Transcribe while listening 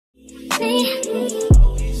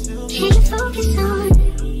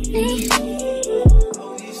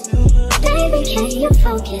you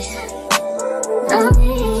focus on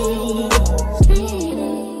me.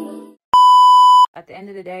 At the end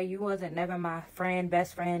of the day, you wasn't never my friend,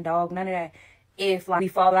 best friend, dog, none of that. If like we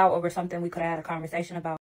fall out over something we could have had a conversation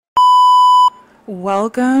about.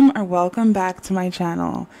 Welcome back to my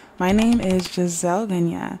channel. My name is Giselle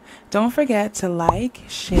Ganya. Don't forget to like,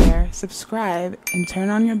 share, subscribe, and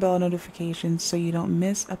turn on your bell notifications so you don't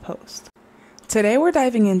miss a post. Today we're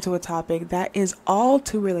diving into a topic that is all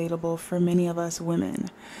too relatable for many of us women: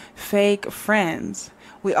 fake friends.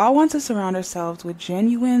 We all want to surround ourselves with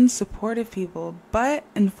genuine, supportive people, but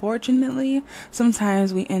unfortunately,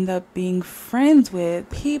 sometimes we end up being friends with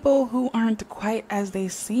people who aren't quite as they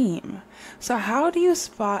seem. So how do you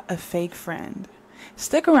spot a fake friend?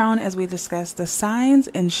 Stick around as we discuss the signs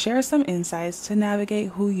and share some insights to navigate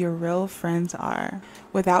who your real friends are.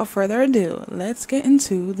 Without further ado, let's get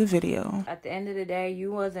into the video. At the end of the day,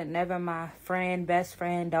 you wasn't never my friend, best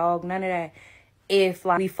friend, dog, none of that. If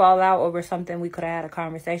like we fall out over something we could have had a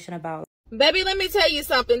conversation about. Baby, let me tell you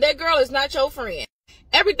something. That girl is not your friend.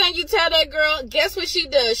 Everything you tell that girl, guess what she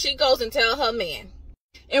does? She goes and tell her man.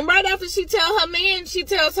 And right after she tell her man, she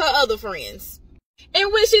tells her other friends.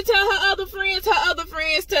 And when she tell her other friends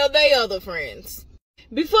tell their other friends.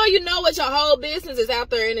 Before you know it, your whole business is out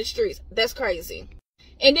there in the streets. That's crazy.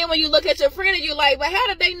 And then when you look at your friend and you're like, but how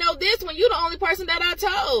did they know this when you're the only person that I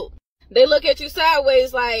told? They look at you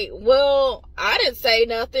sideways like, well, I didn't say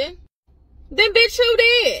nothing. Then bitch, who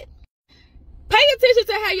did? Pay attention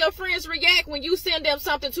to how your friends react when you send them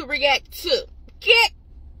something to react to. Get.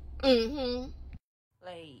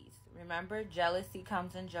 Ladies, remember jealousy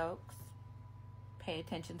comes in jokes. Pay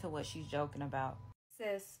attention to what she's joking about.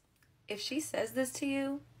 Sis, if she says this to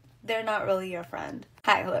you, they're not really your friend.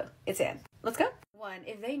 Hi, hello, it's Ann. Let's go. One,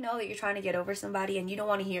 if they know that you're trying to get over somebody and you don't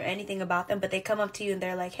want to hear anything about them, but they come up to you and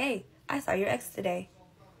they're like, hey, I saw your ex today.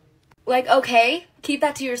 Like, okay, keep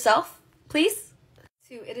that to yourself, please.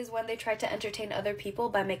 Two, it is when they try to entertain other people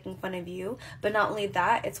by making fun of you, but not only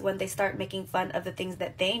that, it's when they start making fun of the things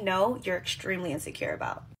that they know you're extremely insecure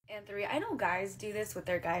about. And three, I know guys do this with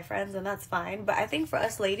their guy friends and that's fine, but I think for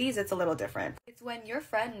us ladies, it's a little different. It's when your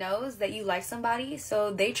friend knows that you like somebody,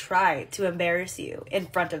 so they try to embarrass you in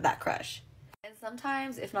front of that crush. And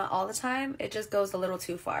sometimes, if not all the time, it just goes a little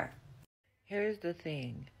too far. Here's the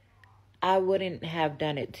thing. I wouldn't have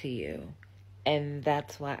done it to you, and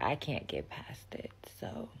that's why I can't get past it,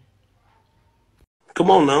 so.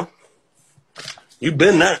 Come on now. You've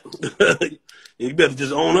been that. You better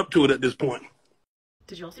just own up to it at this point.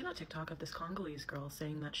 Did you all see that TikTok of this Congolese girl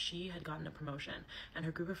saying that she had gotten a promotion and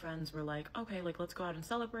her group of friends were like, okay, like, let's go out and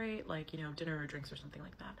celebrate, like, you know, dinner or drinks or something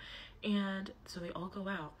like that. And so they all go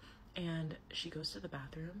out and she goes to the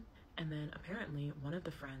bathroom and then apparently one of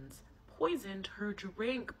the friends poisoned her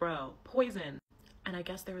drink, bro. Poison. And I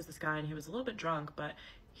guess there was this guy and he was a little bit drunk, but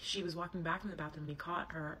she was walking back from the bathroom and he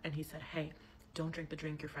caught her and he said, hey, don't drink the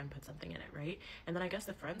drink, your friend put something in it, right? And then I guess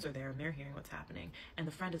the friends are there and they're hearing what's happening. And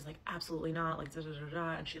the friend is like, absolutely not, like, da da da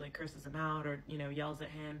da, and she like curses him out or, you know, yells at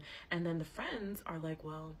him. And then the friends are like,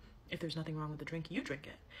 well, if there's nothing wrong with the drink, you drink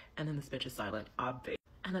it. And then this bitch is silent, obvious.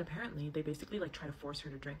 And then apparently they basically like try to force her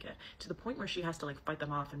to drink it to the point where she has to like fight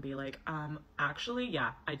them off and be like, actually,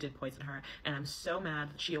 yeah, I did poison her. And I'm so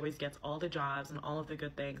mad that she always gets all the jobs and all of the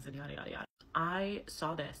good things and yada, yada, yada. I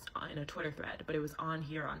saw this in a Twitter thread, but it was on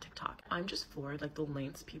here on TikTok. I'm just floored, like the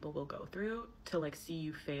lengths people will go through to like see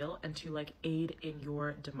you fail and to like aid in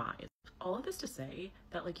your demise. All of this to say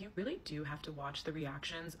that like you really do have to watch the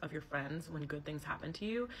reactions of your friends when good things happen to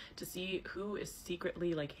you to see who is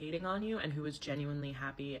secretly like hating on you and who is genuinely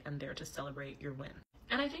happy and there to celebrate your win.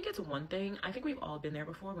 And I think it's one thing, I think we've all been there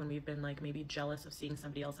before when we've been like maybe jealous of seeing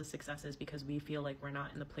somebody else's successes because we feel like we're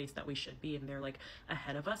not in the place that we should be and they're like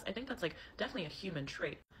ahead of us. I think that's like definitely a human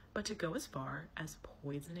trait. But to go as far as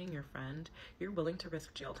poisoning your friend, you're willing to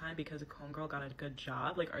risk jail time because a homegirl got a good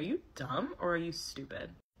job? Like, are you dumb or are you stupid?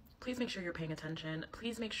 Please make sure you're paying attention.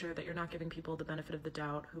 Please make sure that you're not giving people the benefit of the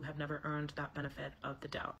doubt who have never earned that benefit of the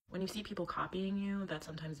doubt. When you see people copying you, that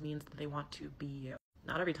sometimes means that they want to be you.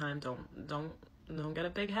 Not every time, don't get a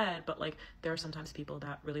big head, but like there are sometimes people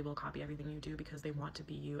that really will copy everything you do because they want to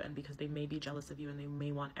be you and because they may be jealous of you and they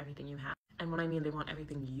may want everything you have. And when I mean they want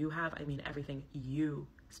everything you have, I mean everything you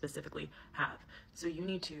specifically have. So you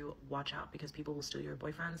need to watch out because people will steal your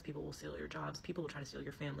boyfriends, people will steal your jobs, people will try to steal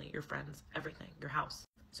your family, your friends, everything, your house.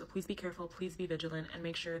 So please be careful, please be vigilant, and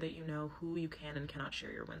make sure that you know who you can and cannot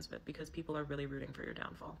share your wins with because people are really rooting for your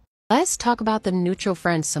downfall. Let's talk about the neutral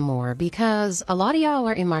friends some more because a lot of y'all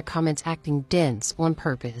are in my comments acting dense on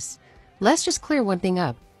purpose. Let's just clear one thing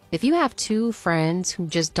up. If you have two friends who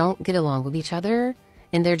just don't get along with each other,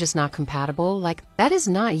 and they're just not compatible, like, that is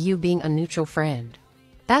not you being a neutral friend.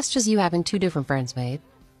 That's just you having two different friends, babe.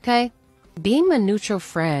 Okay? Being a neutral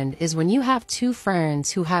friend is when you have two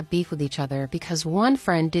friends who have beef with each other because one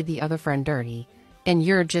friend did the other friend dirty, and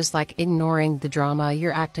you're just like ignoring the drama.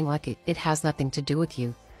 You're acting like it has nothing to do with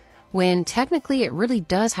you, when technically it really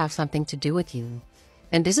does have something to do with you.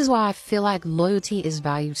 And this is why I feel like loyalty is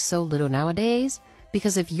valued so little nowadays,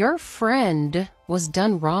 because if your friend was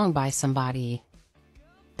done wrong by somebody,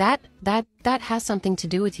 that has something to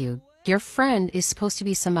do with you. Your friend is supposed to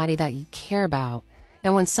be somebody that you care about.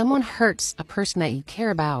 And when someone hurts a person that you care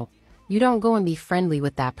about, you don't go and be friendly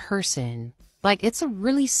with that person. Like, it's a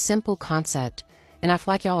really simple concept. And I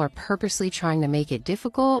feel like y'all are purposely trying to make it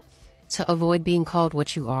difficult to avoid being called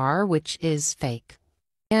what you are, which is fake.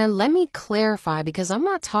 And let me clarify, because I'm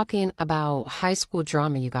not talking about high school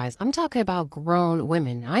drama, you guys. I'm talking about grown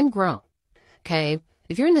women. I'm grown. Okay?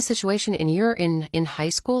 If you're in this situation and you're in high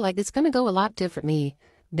school, like, it's going to go a lot differently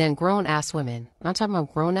than grown-ass women. I'm talking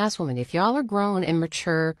about grown-ass women. If y'all are grown and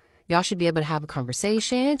mature, y'all should be able to have a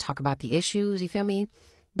conversation, talk about the issues, you feel me?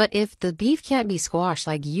 But if the beef can't be squashed,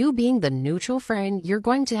 like, you being the neutral friend, you're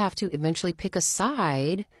going to have to eventually pick a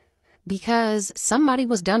side because somebody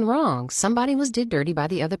was done wrong. Somebody was did dirty by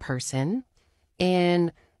the other person.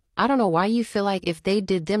 And I don't know why you feel like if they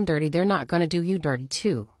did them dirty, they're not going to do you dirty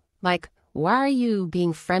too. Like, why are you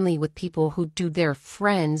being friendly with people who do their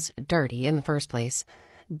friends dirty in the first place?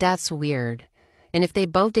 That's weird. And if they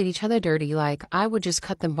both did each other dirty, like, I would just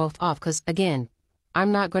cut them both off. Because, again,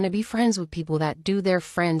 I'm not going to be friends with people that do their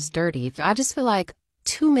friends dirty. I just feel like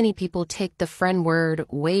too many people take the friend word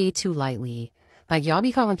way too lightly. Like, y'all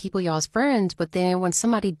be calling people y'all's friends, but then when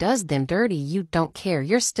somebody does them dirty, you don't care.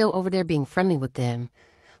 You're still over there being friendly with them.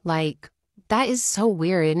 Like, that is so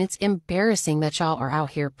weird. And it's embarrassing that y'all are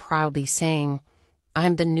out here proudly saying,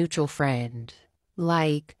 I'm the neutral friend.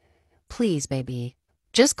 Like, please, baby.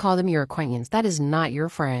 Just call them your acquaintance. That is not your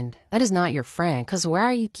friend. That is not your friend. Because why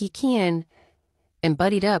are you kikiing and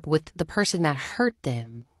buddied up with the person that hurt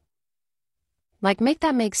them? Like, make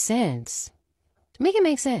that make sense. Make it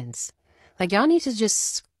make sense. Like, y'all need to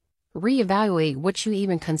just reevaluate what you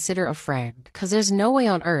even consider a friend. Because there's no way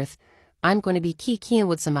on earth I'm going to be kikiing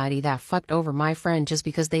with somebody that fucked over my friend just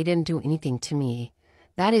because they didn't do anything to me.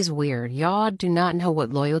 That is weird. Y'all do not know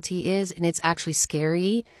what loyalty is, and it's actually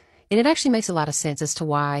scary. And it actually makes a lot of sense as to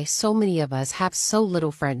why so many of us have so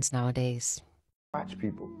little friends nowadays. Watch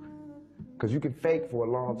people. Because you can fake for a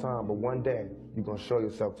long time, but one day you're going to show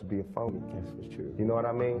yourself to be a phony. That's true. You know what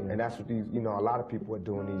I mean? And that's what these, a lot of people are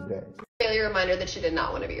doing these days. Daily reminder that she did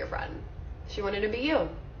not want to be your friend. She wanted to be you.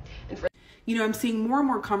 And I'm seeing more and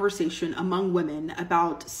more conversation among women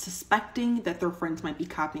about suspecting that their friends might be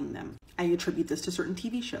copying them. I attribute this to certain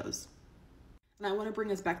TV shows. And I want to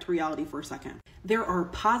bring us back to reality for a second. There are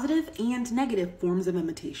positive and negative forms of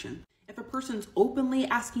imitation. If a person's openly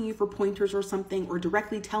asking you for pointers or something, or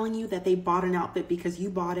directly telling you that they bought an outfit because you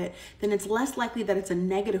bought it, then it's less likely that it's a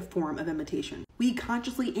negative form of imitation. We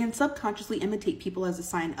consciously and subconsciously imitate people as a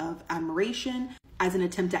sign of admiration, as an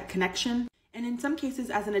attempt at connection, and in some cases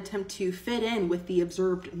as an attempt to fit in with the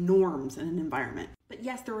observed norms in an environment. But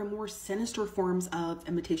yes, there are more sinister forms of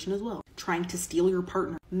imitation as well. Trying to steal your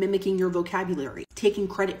partner, mimicking your vocabulary, taking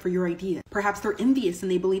credit for your idea. Perhaps they're envious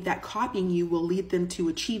and they believe that copying you will lead them to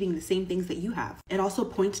achieving the same things that you have. It also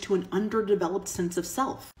points to an underdeveloped sense of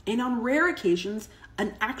self, and on rare occasions,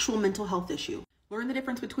 an actual mental health issue. Learn the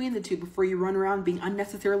difference between the two before you run around being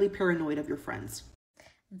unnecessarily paranoid of your friends.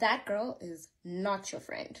 That girl is not your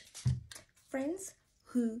friend. Friends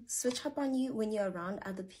who switch up on you when you're around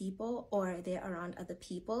other people or they're around other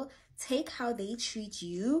people, take how they treat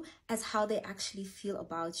you as how they actually feel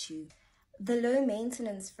about you. The low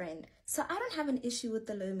maintenance friend. So I don't have an issue with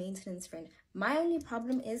the low maintenance friend. My only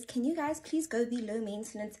problem is, can you guys please go be low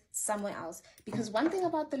maintenance somewhere else? Because one thing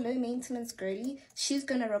about the low maintenance girly, she's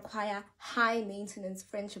going to require high maintenance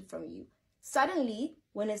friendship from you. Suddenly,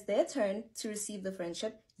 when it's their turn to receive the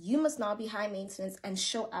friendship, you must now be high maintenance and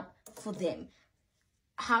show up for them.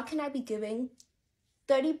 How can I be giving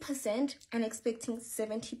 30% and expecting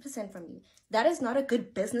 70% from you? That is not a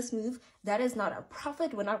good business move. That is not a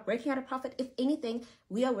profit. We're not working at a profit. If anything,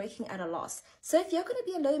 we are working at a loss. So if you're going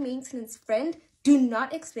to be a low maintenance friend, do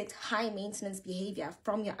not expect high maintenance behavior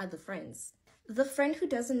from your other friends. The friend who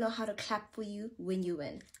doesn't know how to clap for you when you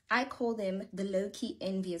win. I call them the low-key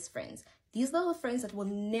envious friends. These are the friends that will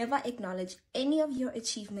never acknowledge any of your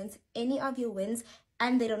achievements, any of your wins,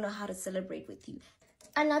 and they don't know how to celebrate with you.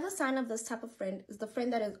 Another sign of this type of friend is the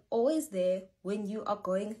friend that is always there when you are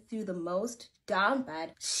going through the most down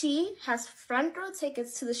bad. She has front row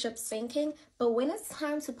tickets to the ship sinking, but when it's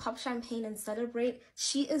time to pop champagne and celebrate,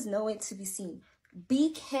 she is nowhere to be seen.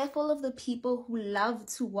 Be careful of the people who love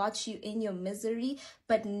to watch you in your misery,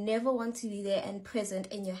 but never want to be there and present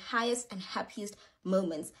in your highest and happiest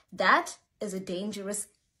moments. That is a dangerous,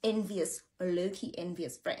 envious, or low-key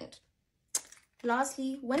envious friend.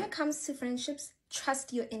 Lastly, when it comes to friendships,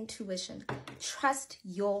 trust your intuition. Trust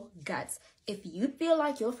your guts. If you feel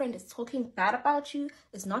like your friend is talking bad about you,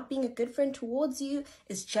 is not being a good friend towards you,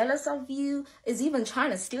 is jealous of you, is even trying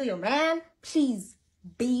to steal your man, please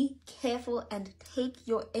be careful and take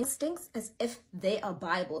your instincts as if they are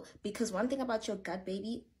Bible. Because one thing about your gut,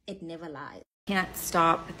 baby, it never lies. Can't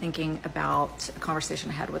stop thinking about a conversation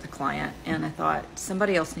I had with a client, and I thought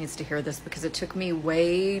somebody else needs to hear this because it took me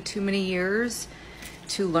way too many years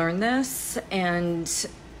to learn this. And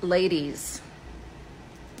ladies,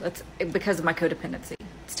 that's because of my codependency.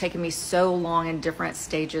 It's taken me so long in different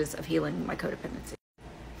stages of healing my codependency.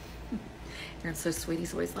 Aaron's so sweet.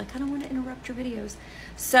 He's always like, I don't want to interrupt your videos.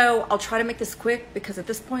 So I'll try to make this quick because at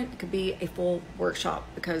this point it could be a full workshop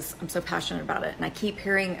because I'm so passionate about it. And I keep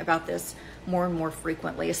hearing about this more and more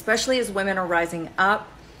frequently, especially as women are rising up.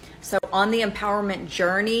 So on the empowerment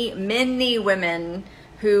journey, many women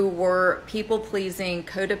who were people-pleasing,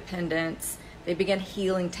 codependents, they began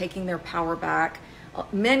healing, taking their power back.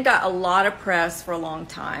 Men got a lot of press for a long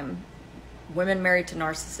time. Women married to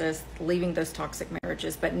narcissists, leaving those toxic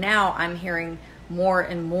marriages. But now I'm hearing more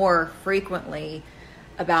and more frequently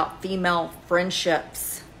about female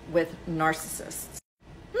friendships with narcissists.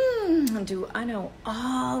 Do I know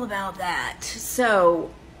all about that?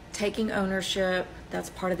 So taking ownership, that's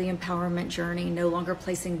part of the empowerment journey, no longer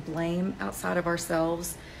placing blame outside of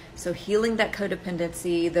ourselves. So healing that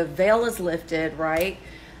codependency, the veil is lifted, right?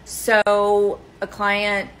 So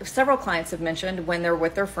several clients have mentioned when they're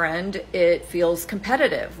with their friend, it feels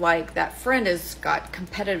competitive, like that friend has got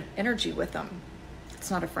competitive energy with them. It's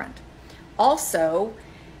not a friend. Also,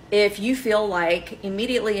 if you feel like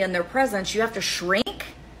immediately in their presence, you have to shrink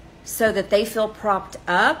so that they feel propped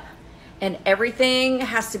up and everything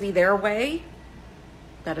has to be their way,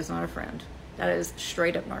 that is not a friend. That is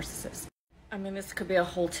straight up narcissist. I mean, this could be a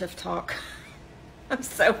whole TIFF talk. I'm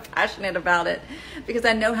so passionate about it because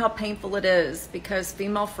I know how painful it is because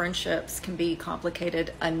female friendships can be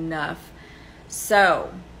complicated enough.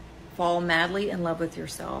 So fall madly in love with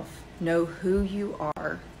yourself. Know who you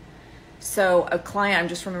are. So a client, I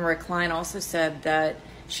just remember a client also said that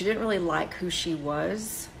she didn't really like who she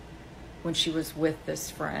was when she was with this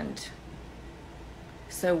friend.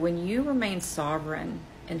 So when you remain sovereign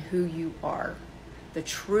in who you are, the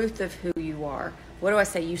truth of who you are, what do I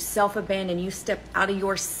say? You self-abandon, you step out of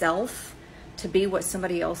yourself to be what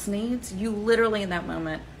somebody else needs. You literally in that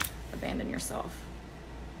moment abandon yourself.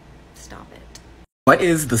 Stop it. What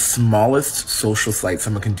is the smallest social slight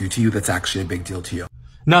someone can do to you that's actually a big deal to you?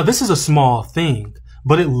 Now, this is a small thing,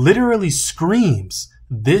 but it literally screams,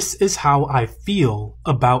 this is how I feel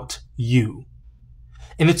about you.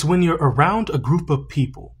 And it's when you're around a group of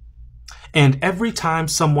people and every time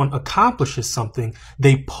someone accomplishes something,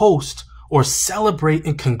 they post or celebrate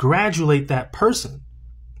and congratulate that person.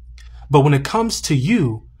 But when it comes to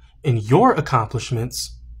you and your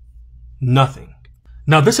accomplishments, nothing.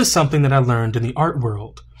 Now, this is something that I learned in the art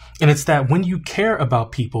world, and it's that when you care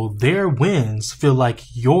about people, their wins feel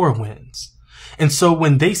like your wins. And so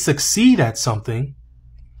when they succeed at something,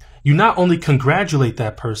 you not only congratulate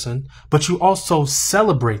that person, but you also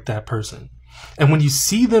celebrate that person. And when you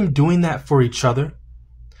see them doing that for each other,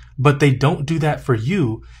 but they don't do that for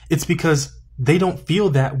you, it's because they don't feel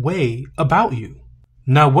that way about you.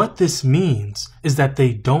 Now, what this means is that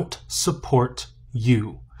they don't support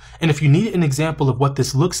you. And if you need an example of what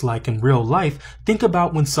this looks like in real life, think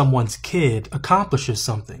about when someone's kid accomplishes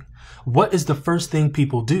something. What is the first thing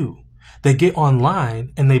people do? They get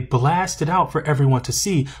online and they blast it out for everyone to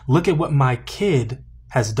see. Look at what my kid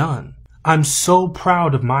has done. I'm so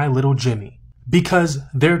proud of my little Jimmy because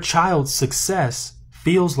their child's success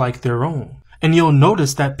feels like their own. And you'll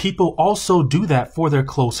notice that people also do that for their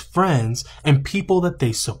close friends and people that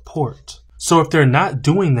they support. So if they're not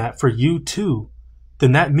doing that for you too,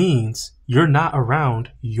 then that means you're not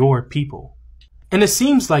around your people. And it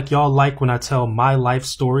seems like y'all like when I tell my life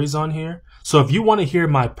stories on here. So if you want to hear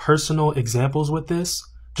my personal examples with this,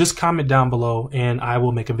 just comment down below and I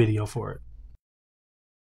will make a video for it.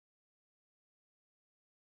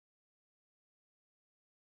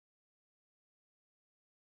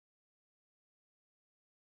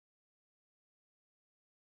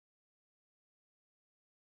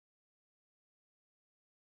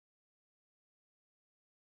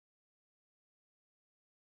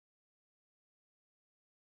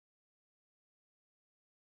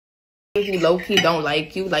 who low-key don't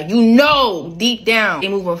like you, like, you know deep down they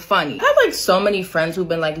moving funny. I have like so many friends who've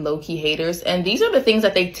been like low-key haters, and these are the things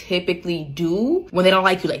that they typically do when they don't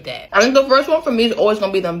like you like that. I think the first one for me is always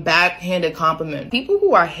gonna be them backhanded compliments. People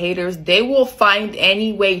who are haters, they will find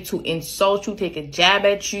any way to insult you, take a jab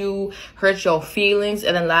at you, hurt your feelings,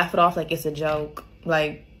 and then laugh it off like it's a joke.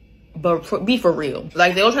 Like, but be for real.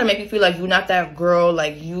 Like, they'll try to make you feel like you're not that girl,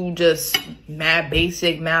 like you just mad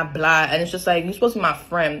basic, mad blah, and it's just like, you're supposed to be my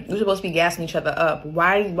friend. You're supposed to be gassing each other up.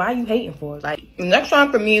 Why are you hating for it? Like, the next one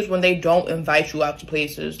for me is when they don't invite you out to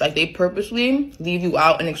places. Like, they purposely leave you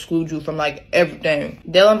out and exclude you from like everything.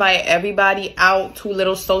 They'll invite everybody out to a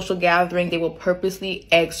little social gathering. They will purposely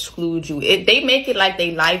exclude you. They make it like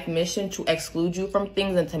their life mission to exclude you from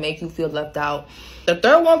things and to make you feel left out. The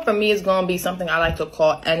third one for me is going to be something I like to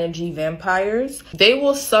call energy vampires. They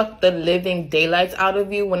will suck the living daylights out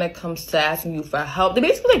of you when it comes to asking you for help. They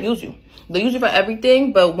basically use you. They use you for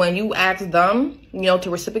everything, but when you ask them, you know,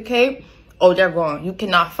 to reciprocate, oh, they're gone. You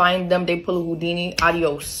cannot find them. They pull a Houdini.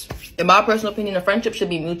 Adios. In my personal opinion, a friendship should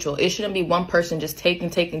be mutual. It shouldn't be one person just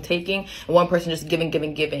taking, and one person just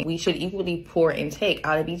giving. We should equally pour and take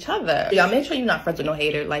out of each other. Y'all make sure you're not friends with no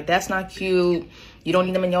hater. Like, that's not cute. You don't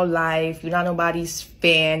need them in your life. You're not nobody's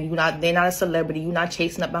fan. They're not a celebrity. You're not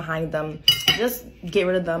chasing up behind them. Just get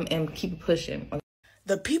rid of them and keep pushing.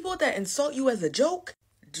 The people that insult you as a joke,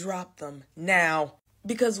 drop them now.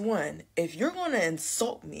 Because one, if you're going to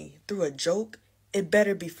insult me through a joke, it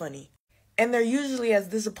better be funny. And they're usually as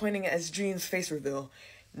disappointing as Dream's face reveal.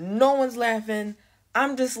 No one's laughing.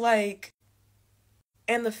 I'm just like...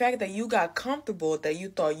 And the fact that you got comfortable, that you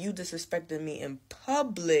thought you disrespected me in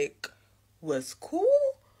public was cool,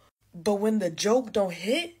 but when the joke don't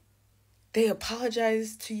hit, they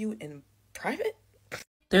apologize to you in private.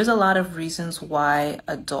 There's a lot of reasons why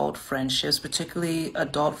adult friendships, particularly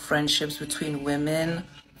adult friendships between women,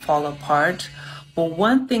 fall apart. But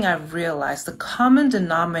one thing I've realized, the common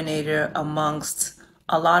denominator amongst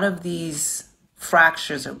a lot of these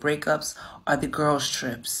fractures or breakups are the girls'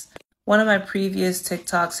 trips. One of my previous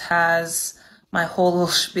TikToks has my whole little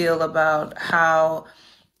spiel about how,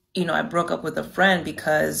 you know, I broke up with a friend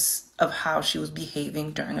because of how she was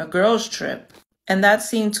behaving during a girls' trip. And that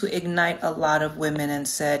seemed to ignite a lot of women and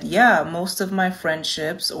said, yeah, most of my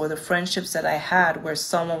friendships, or the friendships that I had where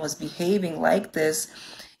someone was behaving like this,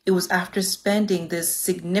 it was after spending this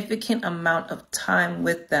significant amount of time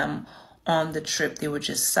with them on the trip. They were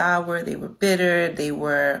just sour, they were bitter, they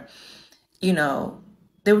were, you know,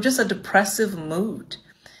 they were just a depressive mood.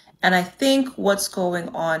 And I think what's going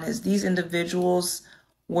on is these individuals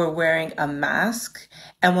were wearing a mask,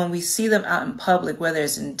 and when we see them out in public, whether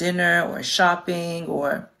it's in dinner or shopping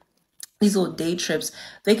or these little day trips,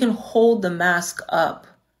 they can hold the mask up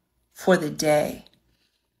for the day,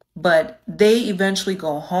 but they eventually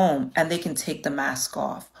go home and they can take the mask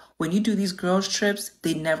off. When you do these girls' trips,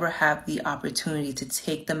 they never have the opportunity to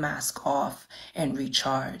take the mask off and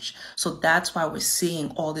recharge. So that's why we're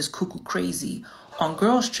seeing all this cuckoo crazy on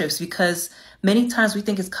girls' trips, because many times we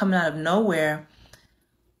think it's coming out of nowhere.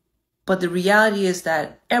 But the reality is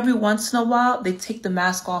that every once in a while, they take the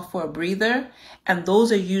mask off for a breather. And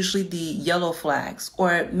those are usually the yellow flags,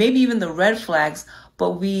 or maybe even the red flags,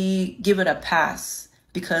 but we give it a pass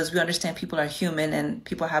because we understand people are human and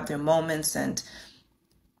people have their moments. And,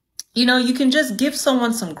 you know, you can just give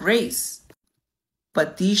someone some grace.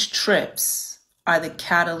 But these trips are the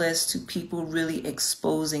catalyst to people really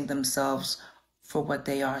exposing themselves for what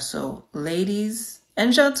they are. So ladies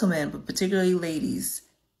and gentlemen, but particularly ladies,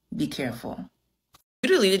 be careful. You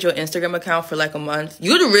deleted your Instagram account for like a month,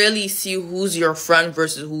 you'd really see who's your friend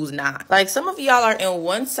versus who's not. Like, some of y'all are in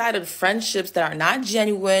one-sided friendships that are not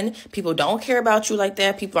genuine. People don't care about you like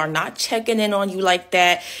that. People are not checking in on you like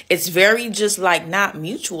that. It's very just like not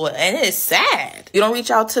mutual, and it's sad. You don't reach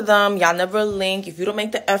out to them. Y'all never link. If you don't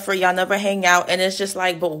make the effort, y'all never hang out. And it's just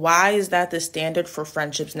like, but why is that the standard for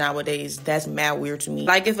friendships nowadays? That's mad weird to me.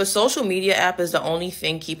 Like, if a social media app is the only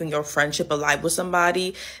thing keeping your friendship alive with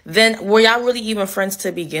somebody, then were y'all really even friends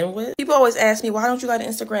to begin with? People always ask me, why don't you got an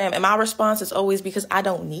Instagram? And my response is always, because I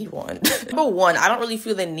don't need one. Number one, I don't really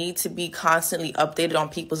feel the need to be constantly updated on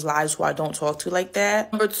people's lives who I don't talk to like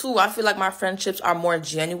that. Number two, I feel like my friendships are more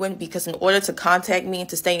genuine because in order to contact me and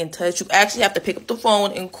to stay in touch, you actually have to pick up the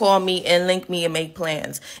phone and call me and link me and make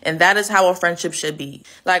plans. And that is how a friendship should be.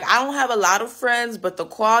 Like, I don't have a lot of friends, but the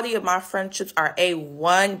quality of my friendships are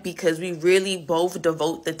A1 because we really both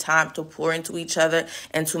devote the time to pour into each other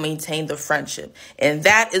and to maintain the friendship. And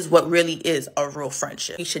that is what really is a real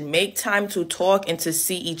friendship. You should make time to talk and to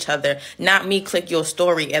see each other, not me click your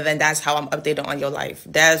story and then that's how I'm updated on your life.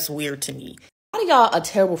 That's weird to me. A lot of y'all are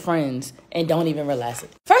terrible friends and don't even realize it.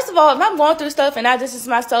 First of all, if I'm going through stuff and I distance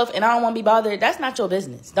myself and I don't want to be bothered, that's not your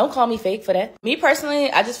business. Don't call me fake for that. Me personally,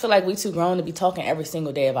 I just feel like we too grown to be talking every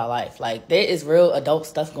single day of our life. Like, there is real adult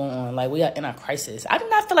stuff going on. Like, we are in a crisis. I do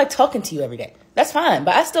not feel like talking to you every day. That's fine,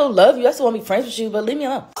 but I still love you. I still want to be friends with you, but leave me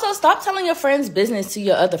alone. Also, stop telling your friends' business to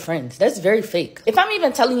your other friends. That's very fake. If I'm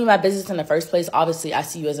even telling you my business in the first place, obviously I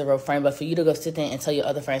see you as a real friend, but for you to go sit there and tell your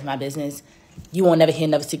other friends my business, you won't never hear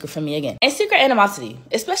another secret from me again. And secret animosity,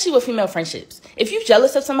 especially with female friendships. If you're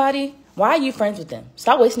jealous of somebody, why are you friends with them?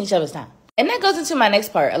 Stop wasting each other's time. And that goes into my next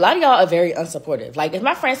part. A lot of y'all are very unsupportive. Like, if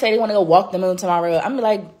my friends say they want to go walk the moon tomorrow, I'm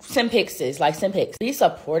like, send pics, sis. Like, send pics. Be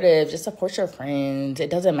supportive. Just support your friends. It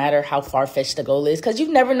doesn't matter how far-fetched the goal is, because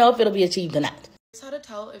you never know if it'll be achieved or not. Here's how to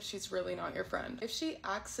tell if she's really not your friend. If she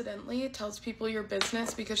accidentally tells people your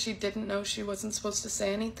business because she didn't know she wasn't supposed to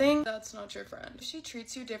say anything, that's not your friend. If she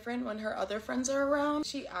treats you different when her other friends are around,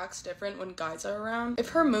 she acts different when guys are around, if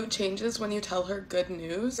her mood changes when you tell her good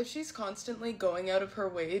news, if she's constantly going out of her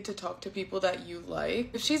way to talk to people that you like,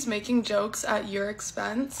 if she's making jokes at your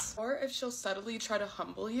expense, or if she'll subtly try to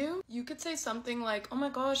humble you, you could say something like, oh my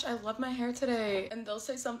gosh, I love my hair today. And they'll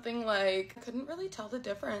say something like, I couldn't really tell the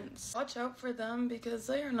difference. Watch out for them, because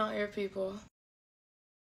they are not your people.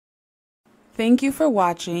 Thank you for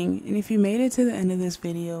watching, and if you made it to the end of this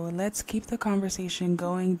video, let's keep the conversation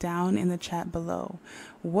going down in the chat below.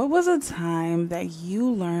 What was a time that you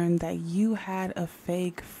learned that you had a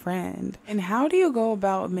fake friend? And how do you go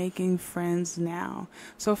about making friends now?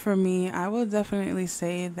 So for me, I will definitely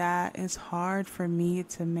say that it's hard for me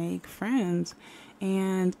to make friends.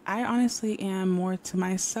 And I honestly am more to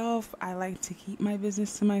myself. I like to keep my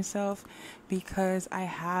business to myself because I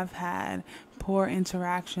have had poor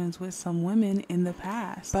interactions with some women in the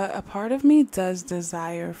past. But a part of me does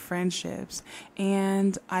desire friendships,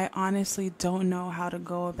 and I honestly don't know how to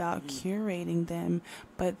go about curating them.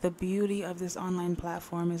 But the beauty of this online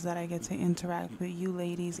platform is that I get to interact with you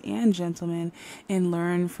ladies and gentlemen and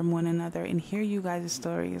learn from one another and hear you guys'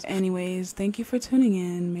 stories. Anyways, thank you for tuning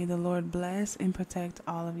in. May the Lord bless and protect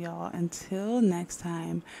all of y'all. Until next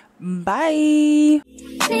time, bye.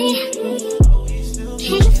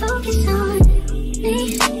 Can you focus on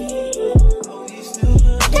me?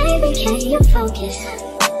 Baby, can you focus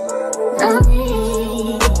on me?